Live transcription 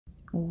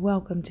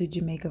Welcome to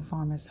Jamaica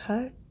Farmers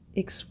Hut,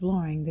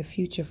 exploring the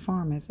future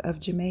farmers of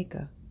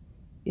Jamaica.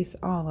 It's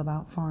all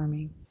about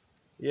farming.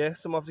 Yeah,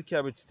 some of the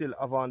cabbage still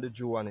have on the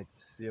dew on it.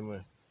 See me?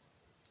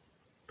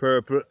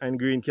 Purple and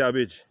green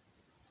cabbage.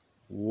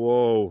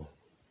 Whoa.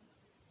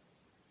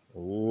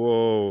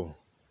 Whoa.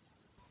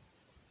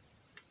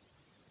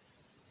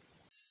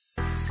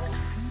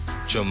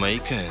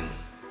 Jamaican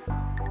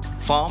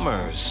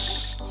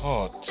Farmers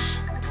Hut.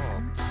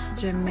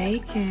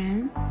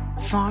 Jamaican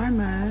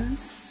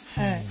Farmers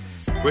Hut.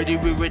 Ready,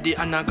 we ready,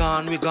 and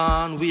we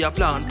gone. We are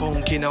plant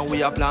pumpkin and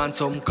we are plant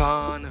some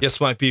corn. Yes,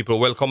 my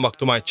people, welcome back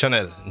to my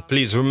channel. And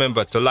please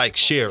remember to like,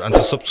 share, and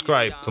to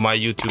subscribe to my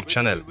YouTube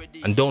channel.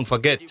 And don't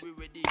forget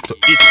to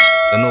hit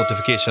the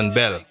notification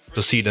bell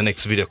to see the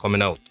next video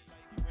coming out.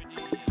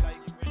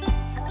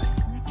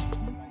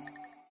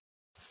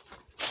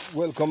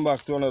 Welcome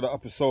back to another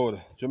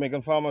episode.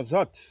 Jamaican Farmers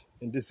Hut.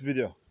 In this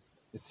video,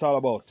 it's all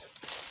about.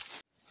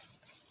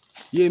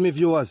 Yeah, me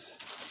viewers.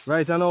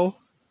 Right now,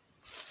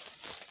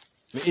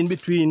 we're in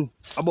between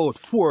about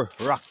 4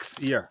 rocks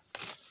here.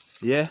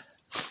 Yeah,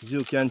 as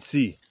you can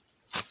see.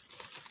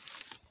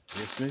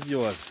 Yes, my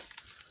viewers.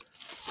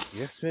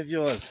 Yes, my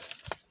viewers.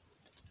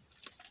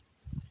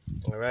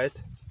 All right.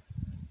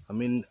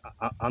 I'm in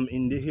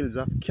the hills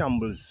of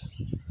Campbell's.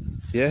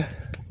 Yeah,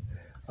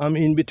 I'm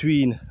in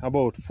between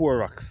about 4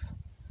 rocks.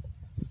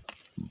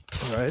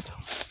 All right.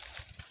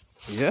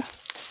 Yeah.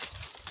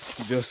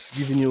 Just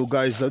giving you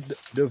guys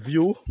the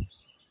view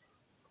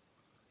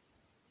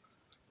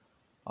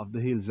of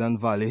the hills and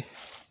valley.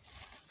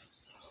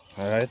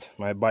 All right.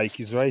 My bike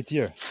is right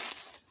here.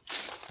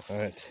 All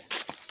right.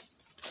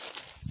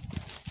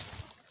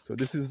 So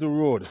this is the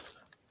road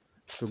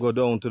to go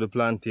down to the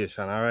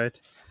plantation. All right.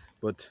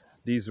 But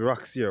these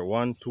rocks here,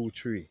 1, 2,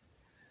 3.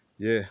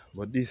 Yeah.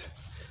 But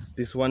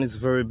this one is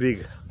very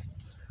big,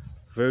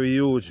 very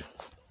huge.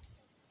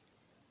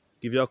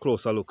 Give you a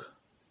closer look.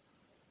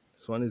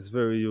 This one is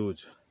very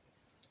huge.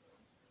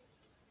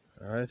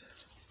 All right.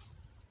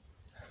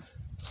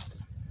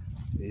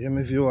 Yeah,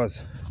 my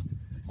viewers.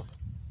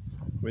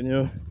 When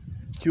you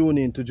tune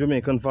in to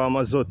Jamaican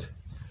Farmers Hut,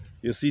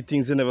 you see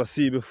things you never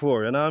see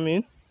before. You know what I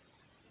mean?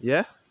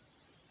 Yeah.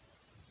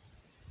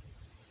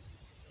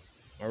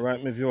 All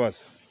right, my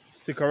viewers.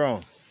 Stick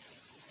around.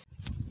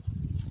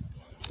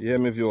 Yeah,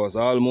 my viewers.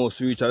 I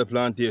almost reached the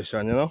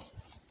plantation. You know.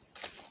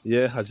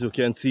 Yeah, as you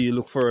can see,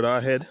 look further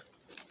ahead.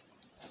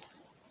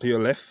 To your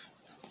left.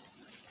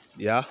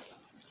 Yeah.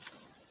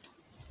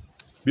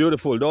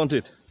 Beautiful, don't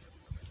it?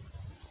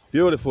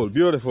 Beautiful,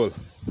 beautiful.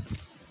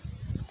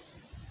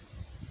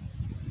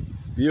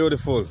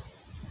 Beautiful.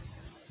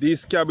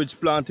 These cabbage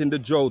plant in the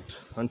drought,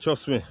 and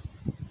trust me,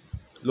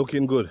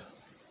 looking good.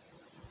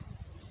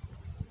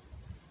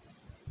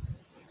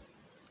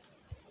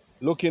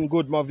 Looking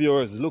good, my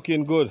viewers,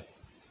 looking good.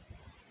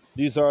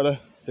 These are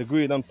the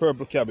green and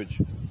purple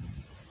cabbage.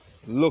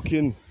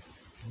 Looking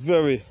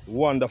very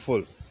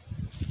wonderful.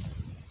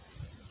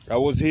 I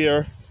was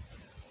here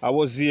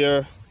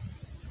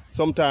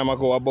some time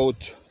ago,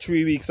 about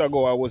 3 weeks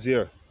ago I was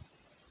here.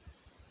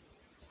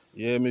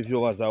 Yeah, my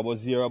viewers, I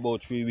was here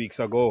about 3 weeks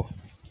ago.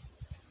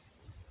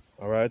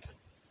 All right.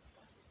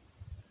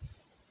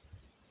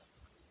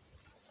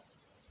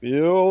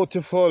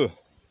 Beautiful.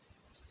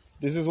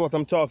 This is what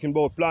I'm talking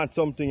about. Plant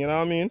something, you know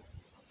what I mean?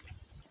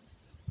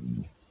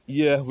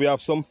 Yeah, we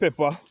have some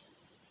pepper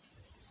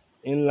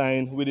in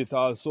line with it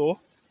also.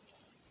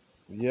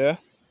 Yeah.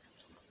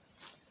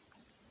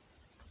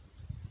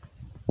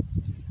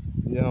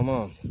 Yeah,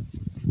 man.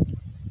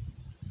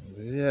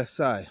 Yes,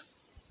 as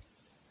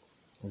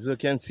you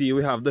can see,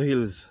 we have the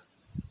hills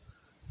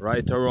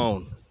right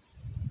around.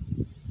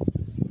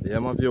 Yeah,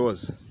 my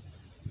viewers.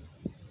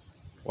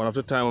 One of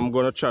the time I'm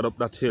going to trot up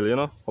that hill, you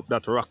know, up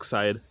that rock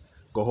side,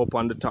 go up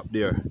on the top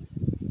there.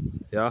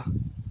 Yeah.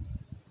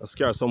 Let's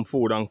carry some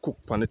food and cook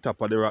on the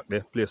top of the rock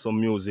there, play some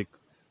music,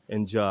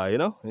 enjoy, you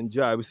know,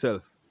 enjoy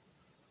yourself.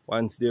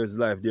 Once there's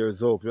life,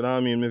 there's hope, you know what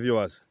I mean, my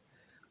viewers?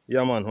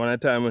 Yeah, man, one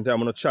time I'm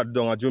going to chat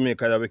down at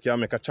Jamaica that we can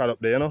make a chat up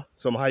there, you know,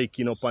 some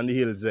hiking up on the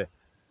hills there.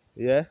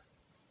 Yeah?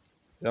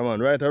 Yeah,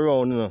 man, right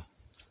around, you know.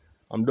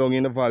 I'm down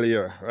in the valley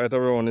here. Right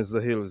around is the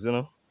hills, you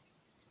know.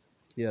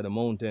 Yeah, the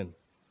mountain.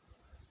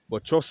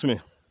 But trust me,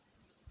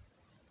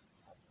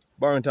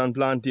 Barrington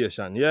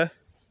Plantation, yeah?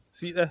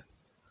 See it there?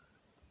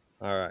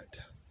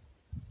 Alright.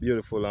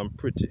 Beautiful and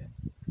pretty.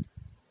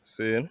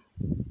 Seeing?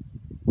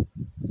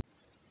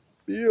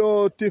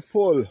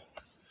 Beautiful.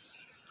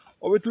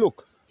 How it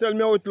look? Tell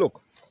me how it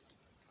look.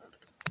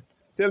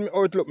 Tell me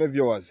how it look, my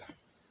viewers.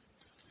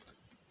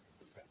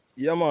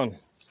 Yeah, man.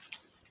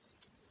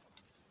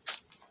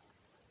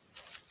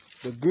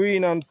 The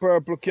green and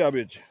purple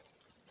cabbage.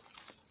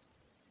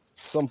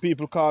 Some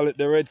people call it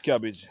the red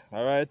cabbage,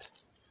 alright?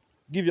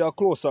 Give you a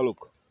closer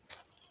look.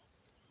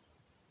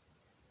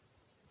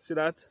 See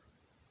that?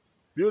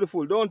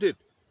 Beautiful, don't it?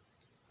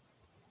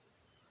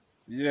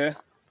 Yeah.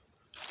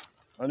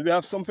 And we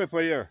have some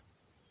pepper here.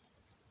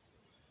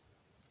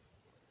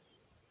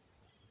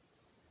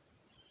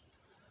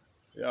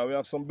 Yeah, we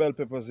have some bell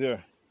peppers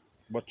here.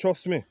 But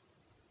trust me,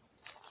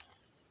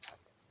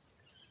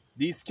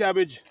 This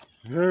cabbage,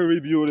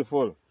 very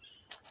beautiful.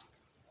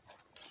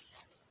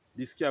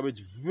 This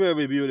cabbage,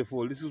 very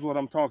beautiful. This is what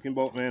I'm talking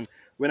about, man.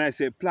 When I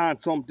say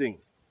plant something.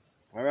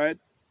 Alright?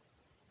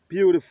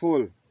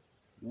 Beautiful.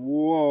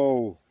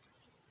 Whoa.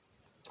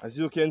 As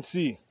you can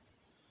see.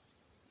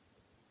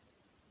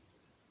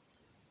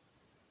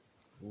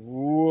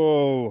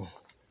 Whoa.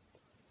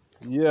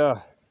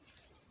 Yeah.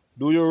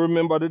 Do you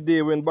remember the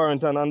day when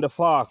Barrington and the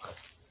Fark,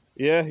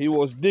 yeah, he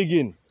was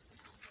digging?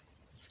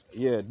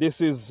 Yeah,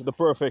 this is the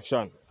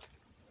perfection.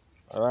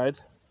 All right.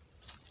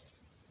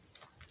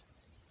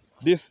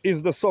 This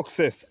is the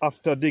success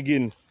after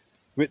digging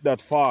with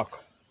that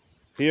Fark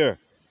here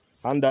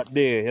on that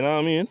day. You know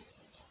what I mean?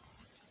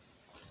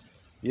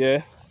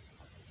 Yeah.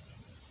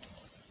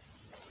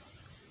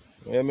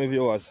 Yeah, my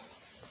viewers.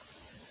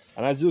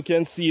 And as you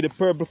can see, the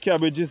purple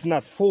cabbage is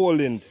not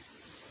folding.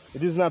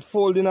 It is not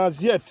folding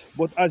as yet,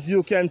 but as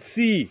you can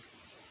see,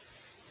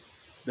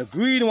 the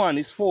green one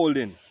is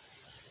folding.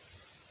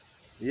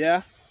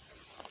 Yeah.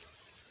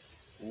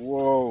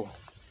 Whoa.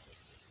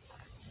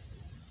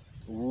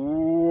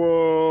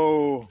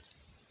 Whoa.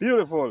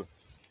 Beautiful.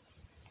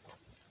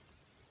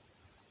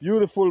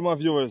 Beautiful, my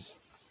viewers.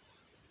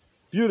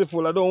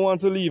 Beautiful. I don't want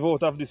to leave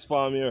out of this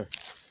farm here.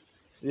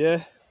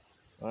 Yeah.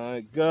 My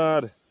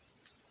God.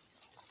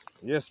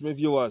 Yes, my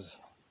viewers.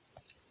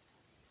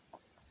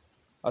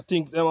 I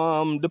think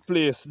the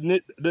place,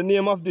 the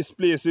name of this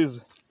place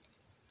is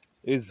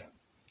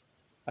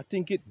I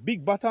think it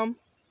Big Bottom.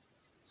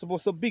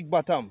 Supposed to Big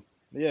Bottom.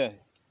 Yeah,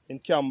 in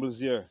Campbell's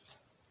here.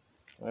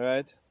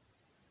 Alright.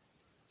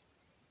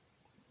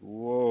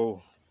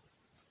 Whoa.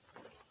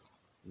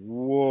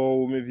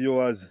 Whoa, my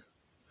viewers.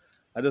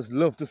 I just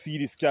love to see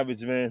this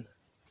cabbage, man.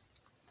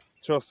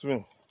 Trust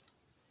me.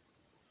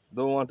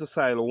 Don't want to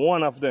sile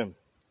one of them.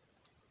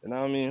 You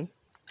know what I mean?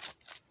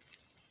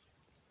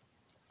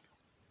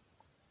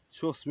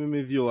 Trust me,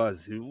 my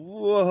viewers.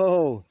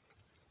 Whoa.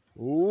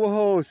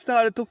 Whoa.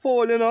 Started to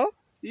fall, you know?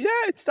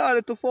 Yeah, it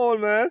started to fall,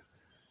 man.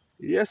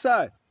 Yes,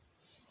 I.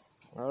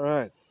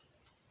 Alright.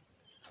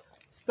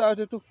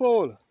 Started to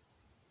fall.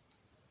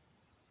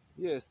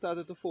 Yeah,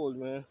 started to fall,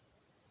 man.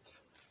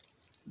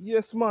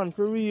 Yes, man.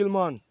 For real,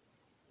 man.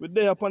 We're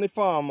there up on the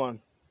farm, man.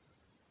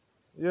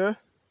 Yeah?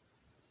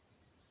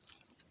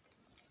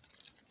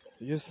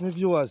 Yes, my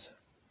viewers.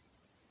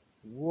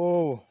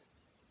 Whoa.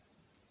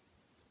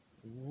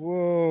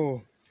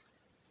 Whoa.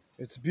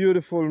 It's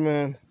beautiful,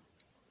 man.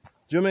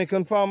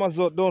 Jamaican farmers,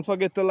 don't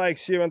forget to like,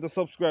 share, and to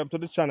subscribe to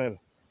the channel.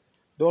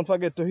 Don't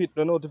forget to hit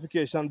the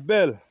notification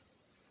bell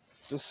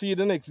to see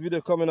the next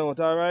video coming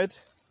out,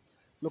 alright?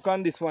 Look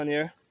on this one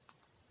here.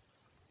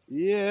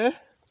 Yeah.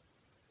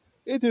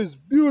 It is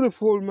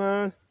beautiful,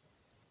 man.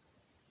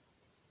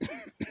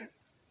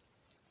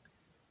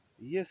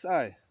 Yes,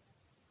 I.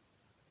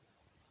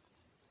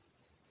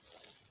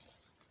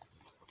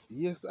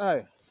 Yes,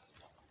 I.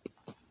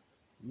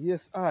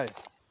 Yes, I.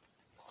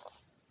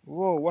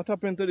 Whoa, what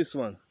happened to this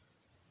one?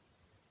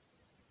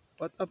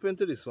 What happened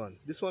to this one?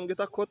 This one get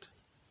a cut?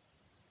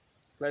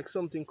 Like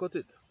something cut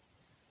it.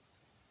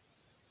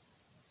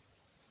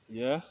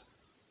 Yeah.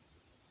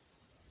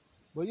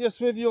 But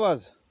yes, my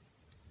viewers.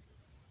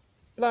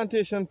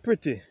 Plantation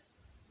pretty.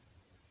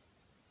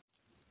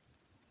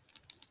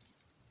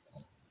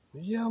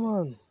 Yeah,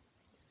 man.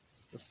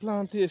 The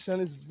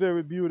plantation is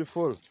very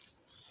beautiful.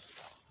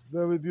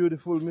 Very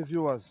beautiful, my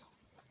viewers.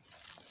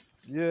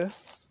 Yeah.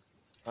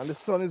 And the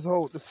sun is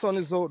out. The sun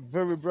is out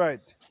very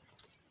bright.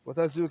 But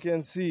as you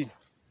can see,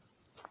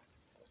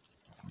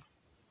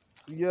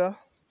 yeah,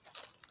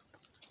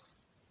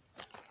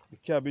 the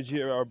cabbage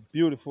here are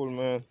beautiful,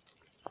 man.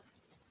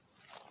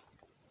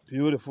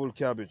 Beautiful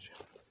cabbage.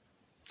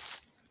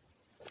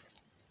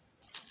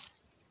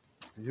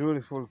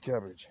 Beautiful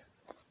cabbage.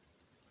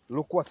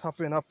 Look what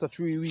happened after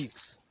 3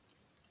 weeks.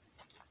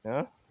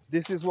 Yeah?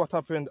 This is what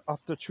happened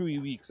after 3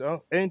 weeks, huh?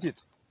 Ain't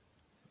it?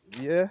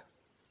 Yeah.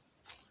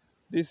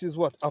 This is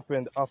what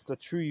happened after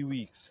 3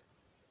 weeks.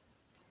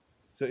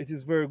 So it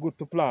is very good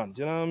to plant,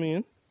 you know what I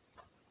mean?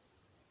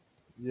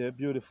 Yeah,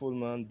 beautiful,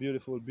 man.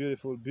 Beautiful,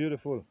 beautiful,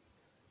 beautiful.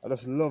 I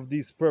just love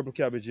this purple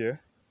cabbage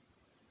here.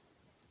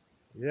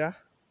 Yeah.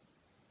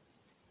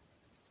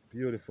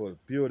 Beautiful,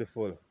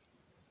 beautiful.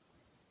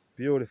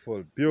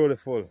 Beautiful,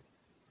 beautiful.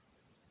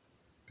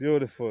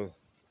 Beautiful.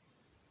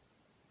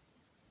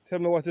 Tell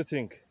me what you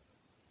think.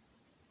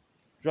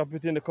 Drop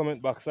it in the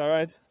comment box,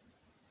 alright?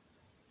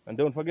 And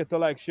don't forget to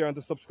like, share, and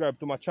to subscribe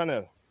to my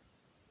channel,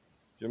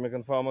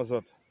 Jamaican Farmers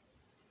Hut.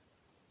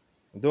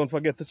 And don't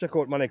forget to check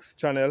out my next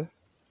channel,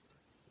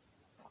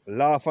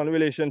 Laugh and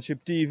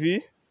Relationship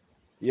TV.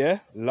 Yeah,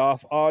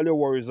 laugh all your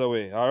worries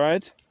away,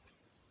 alright?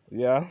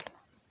 Yeah.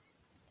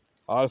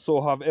 I also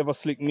have Ever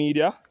Slick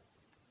Media.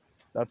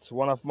 That's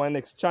one of my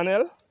next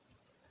channel.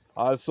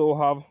 I also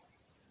have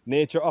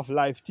Nature of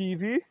Life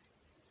TV.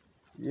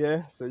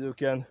 Yeah, so you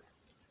can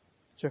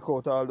check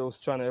out all those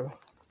channels.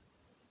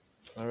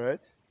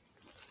 Alright.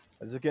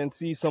 As you can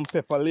see, some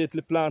pepper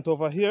lately plant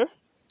over here.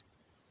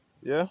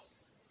 Yeah.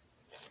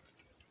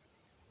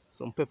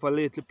 Some pepper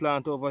lately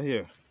plant over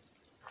here.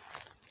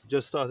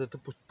 Just started to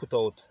put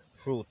out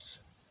fruits.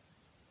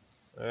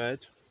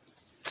 Alright?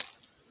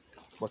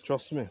 But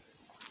trust me.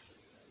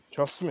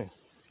 Trust me.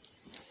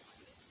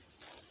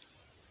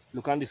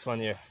 Look on this one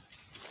here.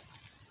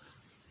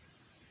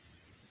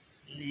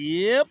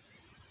 Yep.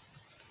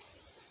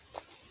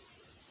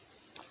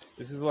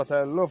 This is what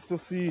I love to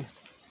see.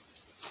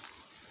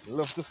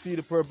 Love to see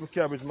the purple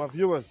cabbage, my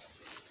viewers.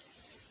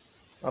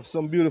 Have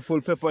some beautiful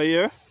pepper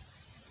here.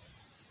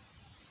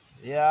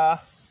 Yeah.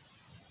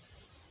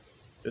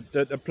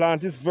 The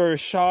plant is very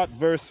short,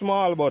 very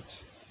small, but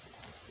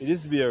it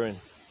is bearing.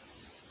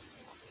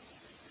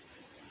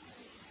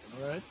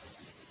 Alright.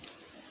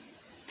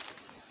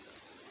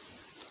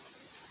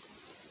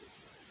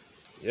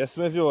 Yes,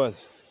 my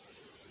viewers.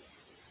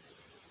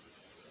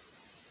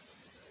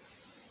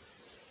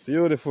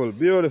 Beautiful,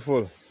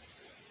 beautiful.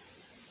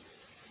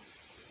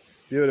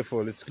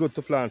 Beautiful. It's good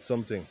to plant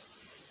something.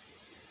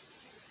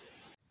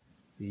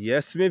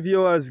 Yes, my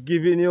viewers,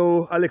 giving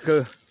you a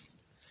little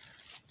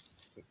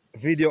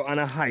video on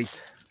a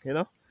height, you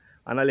know,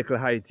 on a little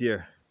height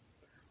here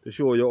to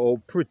show you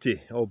how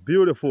pretty, how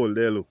beautiful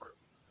they look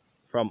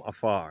from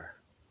afar.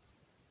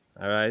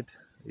 Alright,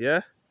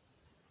 yeah,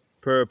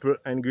 purple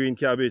and green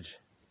cabbage.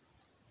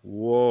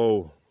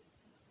 Whoa,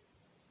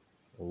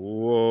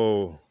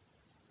 whoa,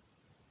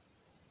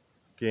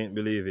 can't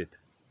believe it.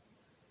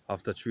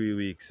 After 3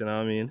 weeks, you know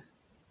what I mean?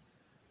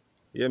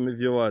 Yeah, my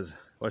viewers,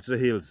 watch the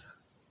hills.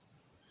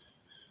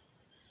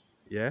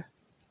 Yeah,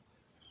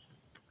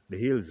 the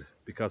hills,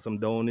 because I'm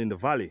down in the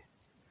valley.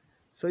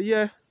 So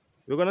yeah,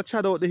 we're gonna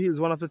chat out the hills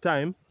one at a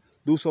time,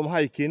 do some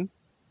hiking.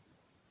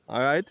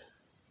 Alright,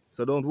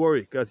 so don't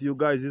worry, because you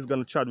guys is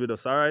gonna chat with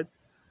us. Alright,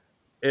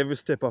 every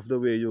step of the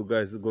way you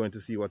guys are going to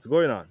see what's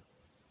going on.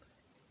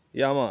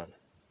 Yeah, man,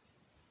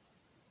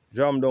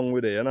 jam down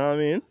with it, you know what I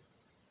mean?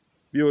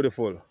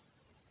 Beautiful.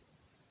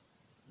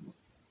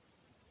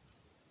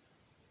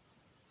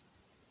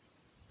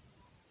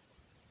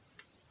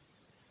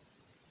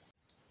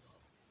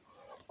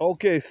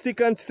 Okay,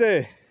 stick and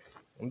stay.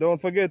 And don't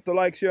forget to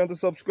like, share, and to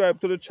subscribe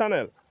to the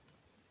channel.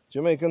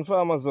 Jamaican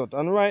Farmers Hut.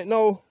 And right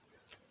now,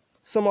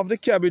 some of the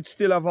cabbage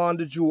still have on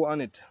the dew on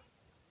it.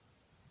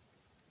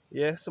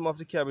 Yeah, some of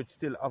the cabbage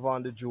still have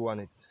on the dew on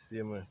it.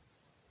 See me?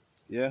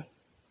 Yeah?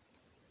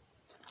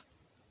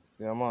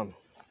 Yeah, man.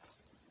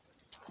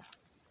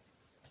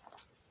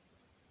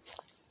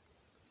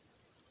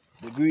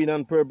 The green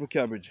and purple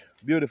cabbage.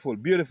 Beautiful,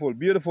 beautiful,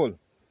 beautiful.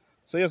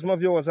 So yes, my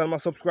viewers and my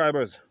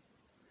subscribers.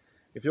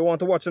 If you want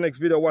to watch the next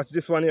video, watch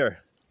this one here.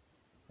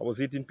 I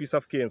was eating a piece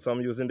of cane, so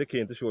I'm using the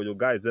cane to show you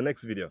guys the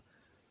next video.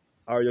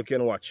 Or you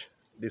can watch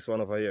this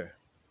one over here.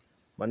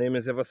 My name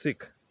is Ever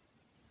Slick.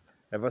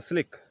 Ever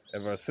Slick.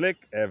 Ever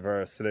Slick.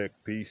 Ever Slick.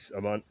 Peace.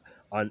 I'm on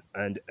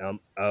and I'm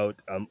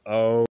out. I'm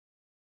out.